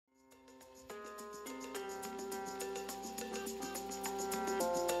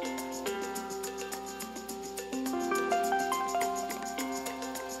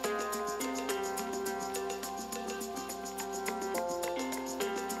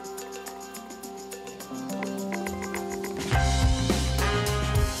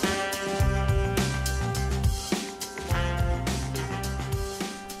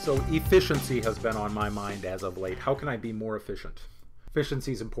So efficiency has been on my mind as of late. How can I be more efficient?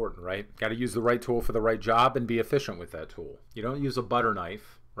 Efficiency is important, right? Got to use the right tool for the right job and be efficient with that tool. You don't use a butter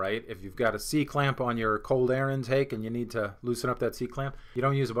knife, right? If you've got a C-clamp on your cold air intake and you need to loosen up that C-clamp, you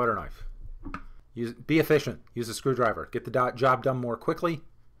don't use a butter knife. Be efficient. Use a screwdriver. Get the job done more quickly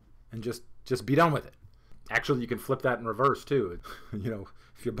and just be done with it. Actually, you can flip that in reverse too.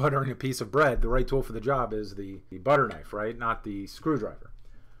 If you're buttering a piece of bread, the right tool for the job is the butter knife, right? Not the screwdriver.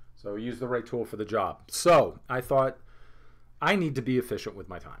 So use the right tool for the job. So I thought I need to be efficient with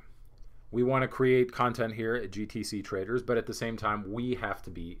my time. We want to create content here at GTC Traders, but at the same time, we have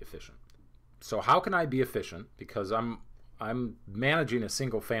to be efficient. So how can I be efficient? Because I'm managing a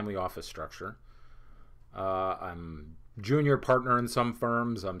single family office structure. I'm junior partner in some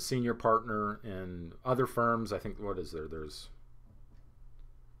firms. I'm senior partner in other firms. I think, what is there? There's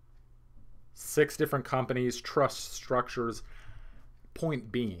 6 different companies, trust structures.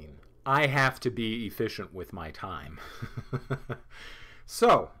 Point being, I have to be efficient with my time.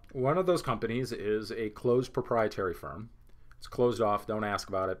 So one of those companies is a closed proprietary firm. It's closed off. Don't ask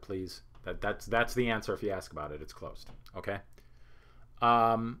about it, please. That's the answer if you ask about it. It's closed. Okay.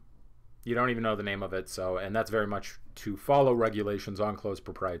 You don't even know the name of it. And that's very much to follow regulations on closed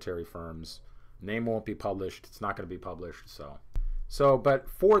proprietary firms. Name won't be published. It's not going to be published. But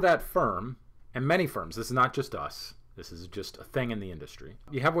for that firm and many firms, this is not just us. This is just a thing in the industry.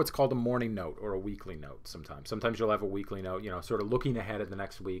 You have what's called a morning note or a weekly note sometimes. Sometimes you'll have a weekly note, sort of looking ahead at the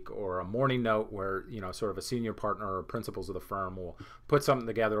next week, or a morning note where, sort of a senior partner or principals of the firm will put something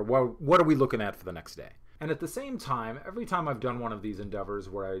together. What are we looking at for the next day? And at the same time, every time I've done one of these endeavors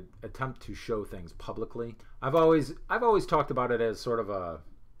where I attempt to show things publicly, I've always talked about it as sort of a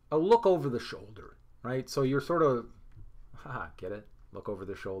look over the shoulder, right? So you're sort of, get it? Look over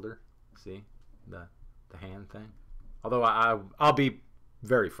the shoulder. See the hand thing? Although I'll be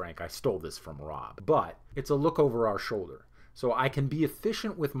very frank, I stole this from Rob. But it's a look over our shoulder. So I can be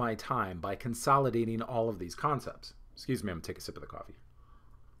efficient with my time by consolidating all of these concepts. Excuse me, I'm going to take a sip of the coffee.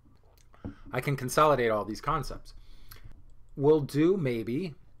 I can consolidate all these concepts. We'll do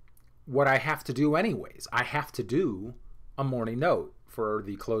maybe what I have to do anyways. I have to do a morning note for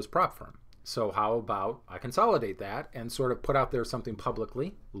the closed prop firm. So how about I consolidate that and sort of put out there something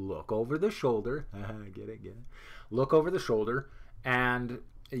publicly, look over the shoulder, get it. Look over the shoulder, and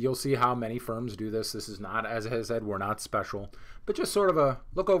you'll see how many firms do this. This is not, as I said, we're not special, but just sort of a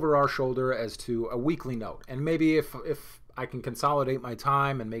look over our shoulder as to a weekly note. And maybe if I can consolidate my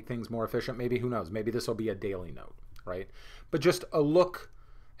time and make things more efficient, maybe, who knows, maybe this will be a daily note, right? But just a look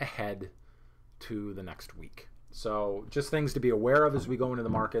ahead to the next week. So just things to be aware of as we go into the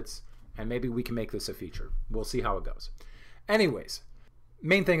markets. And maybe we can make this a feature. We'll see how it goes. Anyways,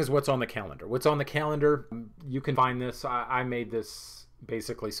 main thing is what's on the calendar. What's on the calendar, you can find this. I made this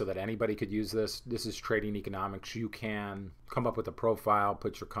basically so that anybody could use this. This is trading economics. You can come up with a profile,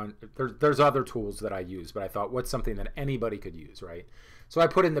 put your there's other tools that I use, but I thought what's something that anybody could use, right? So I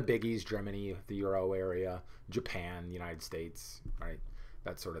put in the biggies, Germany, the Euro area, Japan, United States, right?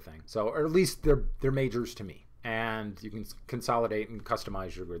 That sort of thing. So, or at least they're majors to me. And you can consolidate and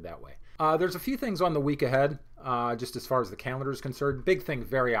customize your grid that way. There's a few things on the week ahead, just as far as the calendar is concerned. Big thing,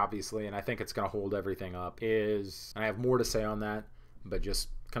 very obviously, and I think it's going to hold everything up, is, and I have more to say on that, but just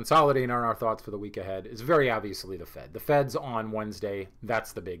consolidating on our thoughts for the week ahead, is very obviously the Fed. The Fed's on Wednesday.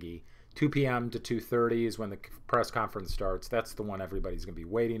 That's the biggie. 2 p.m. to 2:30 is when the press conference starts. That's the one everybody's going to be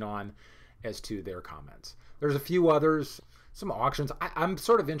waiting on as to their comments. There's a few others. Some auctions. I'm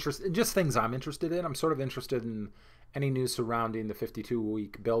sort of interested, just things I'm interested in. I'm sort of interested in any news surrounding the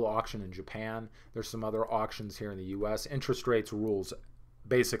 52-week bill auction in Japan. There's some other auctions here in the U.S. Interest rates rules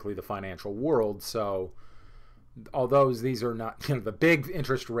basically the financial world. So although these are not, the big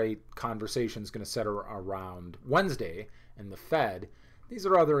interest rate conversation is going to set around Wednesday in the Fed, these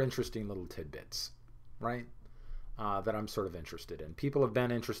are other interesting little tidbits, right? That I'm sort of interested in. People have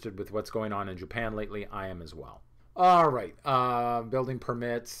been interested with what's going on in Japan lately. I am as well. All right, building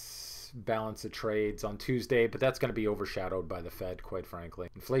permits, balance of trades on Tuesday, but that's going to be overshadowed by the Fed, quite frankly.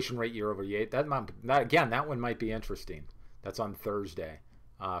 Inflation rate year over year, that one might be interesting. That's on Thursday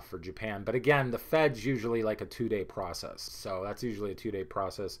for Japan. But again, the Fed's usually like a 2-day process. So that's usually a 2-day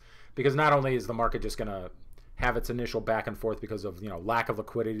process because not only is the market just going to have its initial back and forth because of, lack of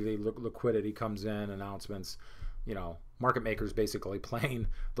liquidity, liquidity comes in, announcements, market makers basically playing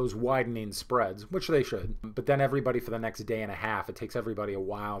those widening spreads, which they should. But then everybody for the next day and a half, it takes everybody a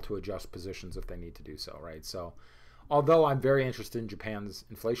while to adjust positions if they need to do so, right? So Although I'm very interested in Japan's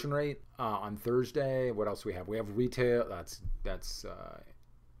inflation rate on Thursday. What else do we have? We have retail. That's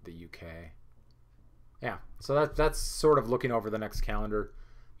the UK. Yeah, so that's sort of looking over the next calendar.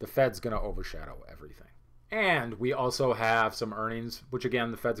 The Fed's going to overshadow everything. And we also have some earnings, which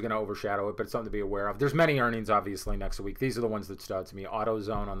again, the Fed's going to overshadow it, but it's something to be aware of. There's many earnings, obviously, next week. These are the ones that stood out to me.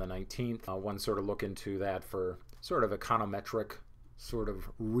 AutoZone on the 19th. One sort of look into that for sort of econometric sort of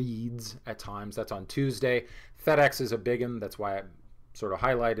reads at times. That's on Tuesday. FedEx is a big one. That's why I sort of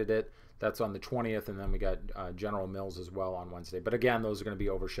highlighted it. That's on the 20th. And then we got General Mills as well on Wednesday. But again, those are going to be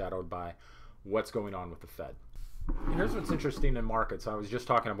overshadowed by what's going on with the Fed. Here's what's interesting in markets. I was just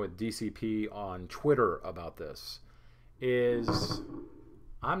talking with DCP on Twitter about this.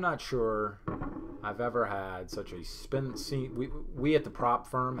 I'm not sure I've ever had such a spin. We at the prop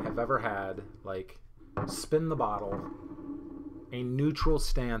firm have ever had like spin the bottle, a neutral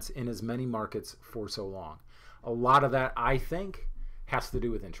stance in as many markets for so long. A lot of that, I think, has to do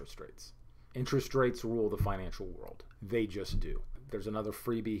with interest rates. Interest rates rule the financial world. They just do. There's another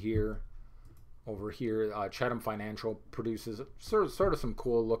freebie here. Over here, Chatham Financial produces sort of some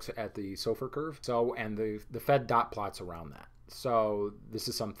cool looks at the SOFR curve. So, and the Fed dot plots around that. So this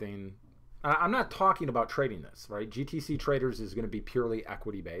is something, I'm not talking about trading this, right? GTC Traders is going to be purely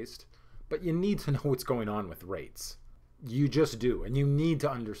equity based, but you need to know what's going on with rates. You just do, and you need to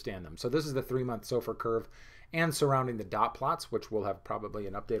understand them. So this is the 3-month SOFR curve and surrounding the dot plots, which we'll have probably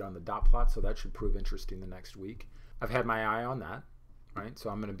an update on the dot plot. So that should prove interesting the next week. I've had my eye on that. Right, so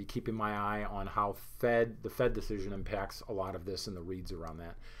I'm going to be keeping my eye on how the Fed decision impacts a lot of this and the reads around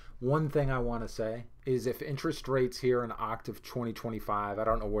that. One thing I want to say is if interest rates here in Octave 2025, I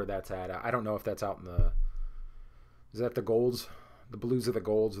don't know where that's at. I don't know if that's out in is that the golds? The blues are the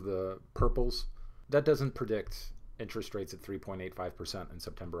golds, or the purples? That doesn't predict interest rates at 3.85% in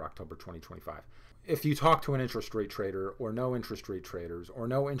September, October 2025. If you talk to an interest rate trader or no interest rate traders or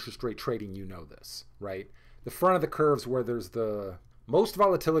no interest rate trading, you know this, right? The front of the curves where there's the most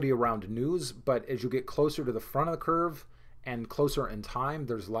volatility around news, but as you get closer to the front of the curve and closer in time,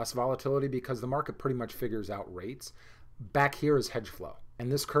 there's less volatility because the market pretty much figures out rates. Back here is hedge flow.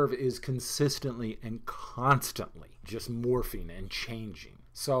 And this curve is consistently and constantly just morphing and changing.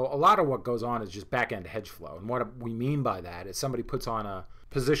 So a lot of what goes on is just back-end hedge flow. And what we mean by that is somebody puts on a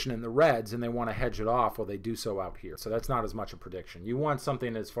position in the reds and they want to hedge it off. Well, they do so out here. So that's not as much a prediction. You want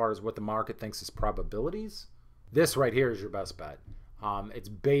something as far as what the market thinks is probabilities. This right here is your best bet. It's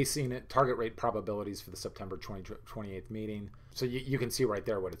basing it target rate probabilities for the September 28th meeting. So you can see right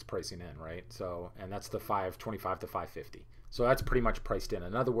there what it's pricing in, right? So, and that's the 525 to 550. So that's pretty much priced in.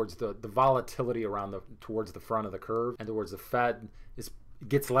 In other words, the volatility around towards the front of the curve and towards the Fed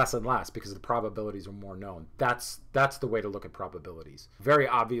gets less and less because the probabilities are more known. That's the way to look at probabilities. Very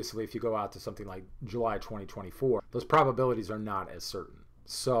obviously, if you go out to something like July 2024, those probabilities are not as certain.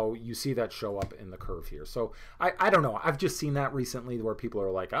 So you see that show up in the curve here. So I don't know. I've just seen that recently where people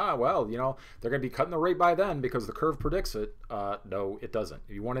are like, well, you know, they're going to be cutting the rate by then because the curve predicts it. No, it doesn't.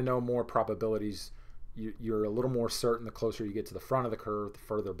 If you want to know more probabilities, you're a little more certain the closer you get to the front of the curve, the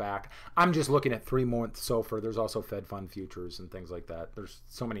further back. I'm just looking at 3-month SOFR. There's also Fed fund futures and things like that. There's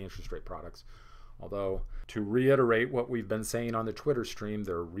so many interest rate products. Although, to reiterate what we've been saying on the Twitter stream,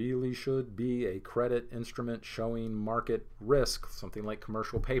 there really should be a credit instrument showing market risk, something like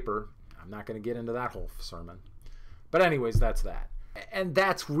commercial paper. I'm not going to get into that whole sermon. But anyways, that's that. And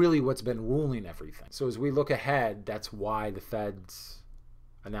that's really what's been ruling everything. So as we look ahead, that's why the Fed's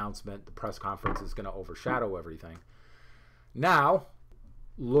announcement, the press conference, is going to overshadow everything. Now,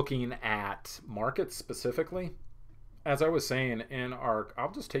 looking at markets specifically, as I was saying in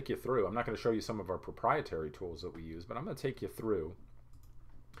I'll just take you through. I'm not going to show you some of our proprietary tools that we use, but I'm going to take you through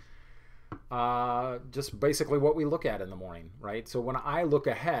just basically what we look at in the morning, right? So when I look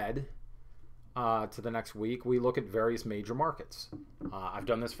ahead to the next week, we look at various major markets. I've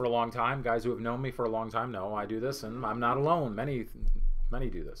done this for a long time. Guys who have known me for a long time know I do this, and I'm not alone. Many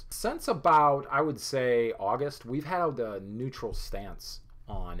do this. Since about, I would say, August, we've had a neutral stance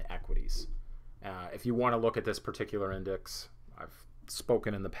on equities. If you want to look at this particular index, I've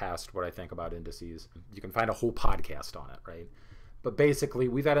spoken in the past what I think about indices. You can find a whole podcast on it, right? But basically,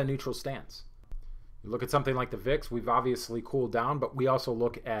 we've had a neutral stance. You look at something like the VIX, we've obviously cooled down, but we also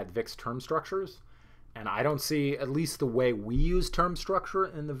look at VIX term structures. And I don't see, at least the way we use term structure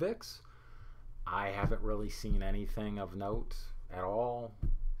in the VIX, I haven't really seen anything of note at all,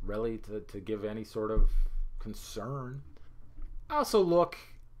 really, to give any sort of concern. I also look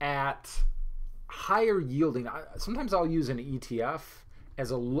at higher yielding. Sometimes I'll use an ETF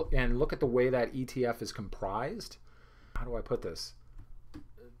as a look and look at the way that ETF is comprised. How do I put this?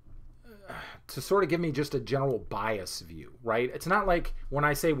 to sort of give me just a general bias view, right? It's not like when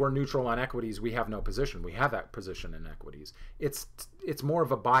I say we're neutral on equities, we have no position. We have that position in equities. It's more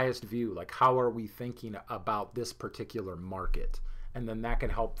of a biased view, like how are we thinking about this particular market? And then that can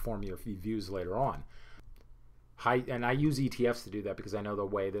help form your views later on. And I use ETFs to do that because I know the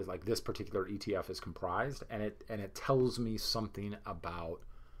way that like this particular ETF is comprised, and it tells me something about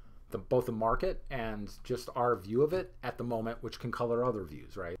both the market and just our view of it at the moment, which can color other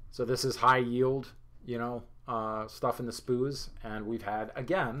views, right? So this is high yield, you know, stuff in the SPOOs, and we've had,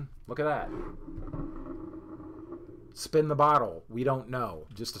 again, look at that. Spin the bottle, we don't know.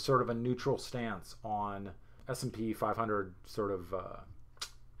 Just a sort of a neutral stance on S&P 500 sort of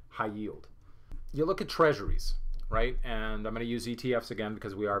high yield. You look at treasuries, right? And I'm going to use ETFs again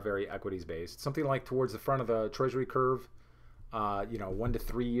because we are very equities based. Something like towards the front of the treasury curve, you know, 1 to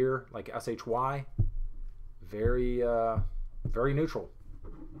 3 year, like SHY, very neutral.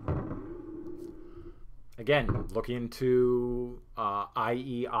 Again, looking to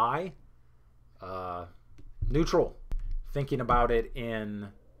IEI, neutral. Thinking about it in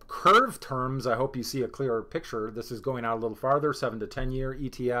curve terms, I hope you see a clearer picture. This is going out a little farther, 7 to 10 year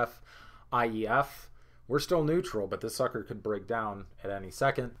ETF, IEF. We're still neutral, but this sucker could break down at any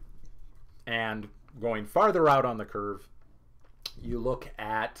second. And going farther out on the curve, you look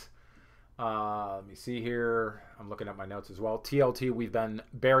at, let me see here, I'm looking at my notes as well. TLT, we've been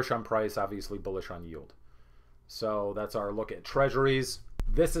bearish on price, obviously bullish on yield. So that's our look at treasuries.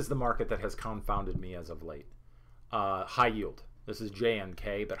 This is the market that has confounded me as of late. High yield. This is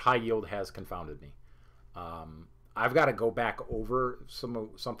JNK, but high yield has confounded me. I've got to go back over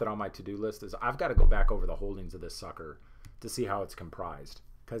something on my to-do list is I've got to go back over the holdings of this sucker to see how it's comprised,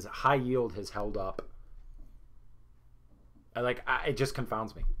 because high yield has held up. It just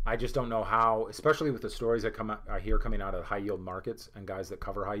confounds me. I just don't know how, especially with the stories that I hear coming out of high yield markets and guys that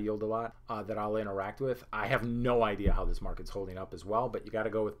cover high yield a lot that I'll interact with. I have no idea how this market's holding up as well, but you got to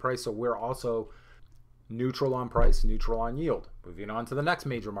go with price. So we're also neutral on price, neutral on yield. Moving on to the next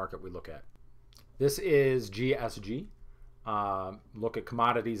major market we look at. This is GSG. Look at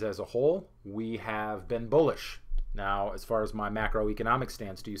commodities as a whole. We have been bullish. Now, as far as my macroeconomic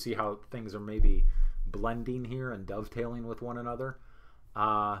stance, do you see how things are maybe blending here and dovetailing with one another?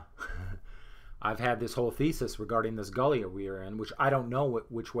 I've had this whole thesis regarding this gully we are in, which I don't know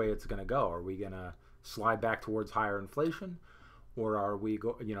which way it's going to go. Are we going to slide back towards higher inflation, or are we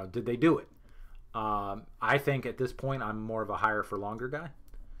did they do it? I think at this point I'm more of a higher for longer guy.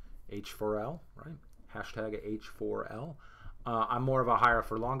 H4L, right? Hashtag H4L. I'm more of a higher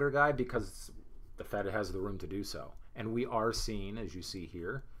for longer guy because the Fed has the room to do so. And we are seeing, as you see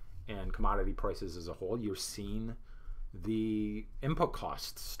here, and commodity prices as a whole, you're seeing the input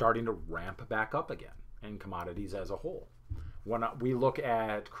costs starting to ramp back up again in commodities as a whole. When we look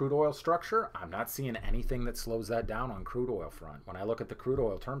at crude oil structure, I'm not seeing anything that slows that down on crude oil front. When I look at the crude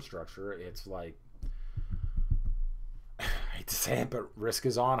oil term structure, it's like, I hate to say it, but risk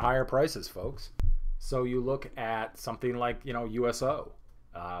is on higher prices, folks. So you look at something like, USO,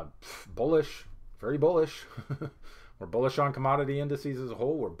 bullish, very bullish. We're bullish on commodity indices as a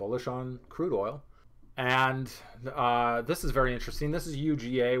whole. We're bullish on crude oil. And this is very interesting. This is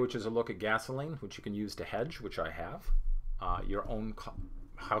UGA, which is a look at gasoline, which you can use to hedge, which I have. Your own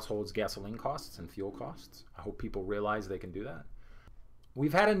household's gasoline costs and fuel costs. I hope people realize they can do that.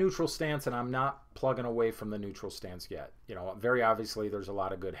 We've had a neutral stance, and I'm not plugging away from the neutral stance yet. Very obviously there's a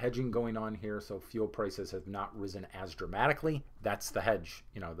lot of good hedging going on here, so fuel prices have not risen as dramatically. That's the hedge,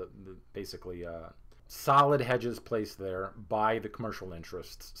 basically solid hedges placed there by the commercial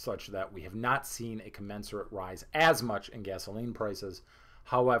interests such that we have not seen a commensurate rise as much in gasoline prices.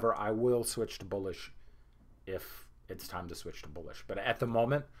 However, I will switch to bullish if it's time to switch to bullish. But at the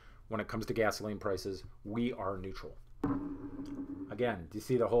moment, when it comes to gasoline prices, we are neutral. Again, do you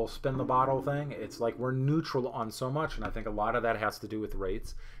see the whole spin the bottle thing? It's like we're neutral on so much, and I think a lot of that has to do with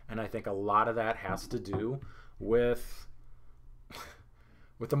rates, and I think a lot of that has to do with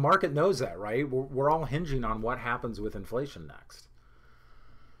the market knows that, right? We're all hinging on what happens with inflation next.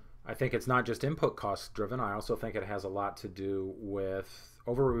 I think it's not just input cost driven. I also think it has a lot to do with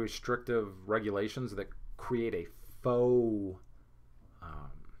over restrictive regulations that create a faux,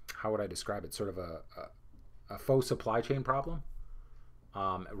 how would I describe it? Sort of a faux supply chain problem.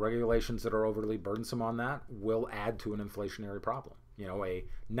 Regulations that are overly burdensome on that will add to an inflationary problem.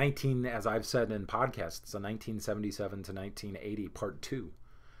 As I've said in podcasts, a 1977 to 1980 part 2,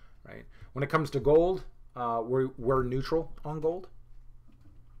 right? When it comes to gold, we're neutral on gold.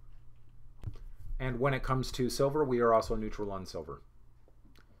 And when it comes to silver, we are also neutral on silver.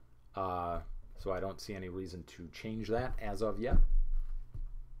 So I don't see any reason to change that as of yet.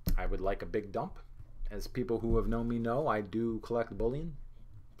 I would like a big dump. As people who have known me know, I do collect bullion.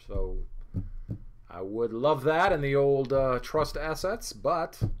 So I would love that in the old trust assets,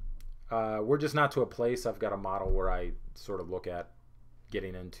 but we're just not to a place. I've got a model where I sort of look at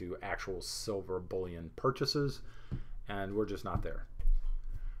getting into actual silver bullion purchases, and we're just not there.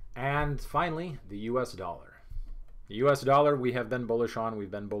 And finally, the US dollar. The US dollar we have been bullish on. We've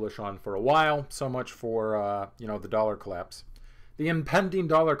been bullish on for a while. So much for, you know, the dollar collapse. The impending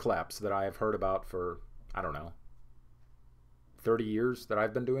dollar collapse that I have heard about for, I don't know, 30 years that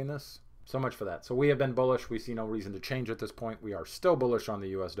I've been doing this. So much for that. So we have been bullish. We see no reason to change at this point. We are still bullish on the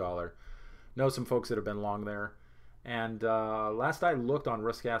US dollar. Know some folks that have been long there. And last I looked on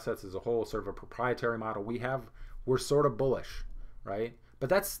risk assets as a whole, sort of a proprietary model we're sort of bullish, right? But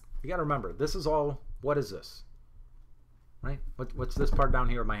that's, you got to remember, this is all, what is this? Right? What's this part down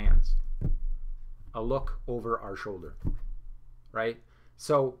here in my hands? A look over our shoulder, right?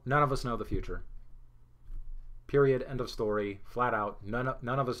 So none of us know the future. Period. End of story. Flat out. None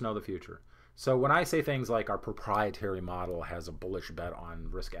of us know the future. So when I say things like our proprietary model has a bullish bet on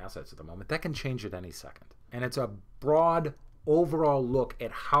risk assets at the moment, that can change at any second. And it's a broad overall look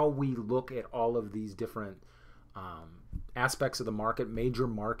at how we look at all of these different aspects of the market, major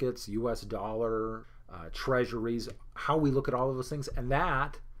markets, US dollar, treasuries, how we look at all of those things. And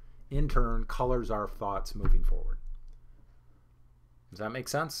that, in turn, colors our thoughts moving forward. Does that make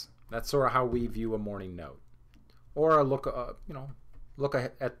sense? That's sort of how we view a morning note. Or a look, look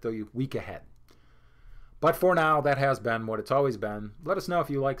at the week ahead. But for now, that has been what it's always been. Let us know if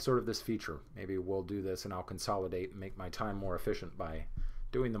you like sort of this feature. Maybe we'll do this and I'll consolidate and make my time more efficient by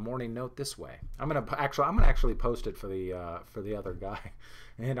doing the morning note this way. I'm gonna actually post it for the other guy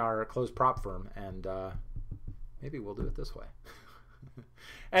in our closed prop firm, and maybe we'll do it this way.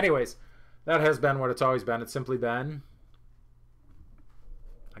 Anyways, that has been what it's always been. It's simply been,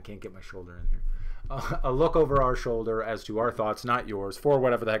 I can't get my shoulder in here, a look over our shoulder as to our thoughts, not yours, for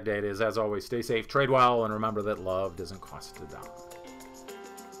whatever the heck day it is. As always, stay safe, trade well, and remember that love doesn't cost $1.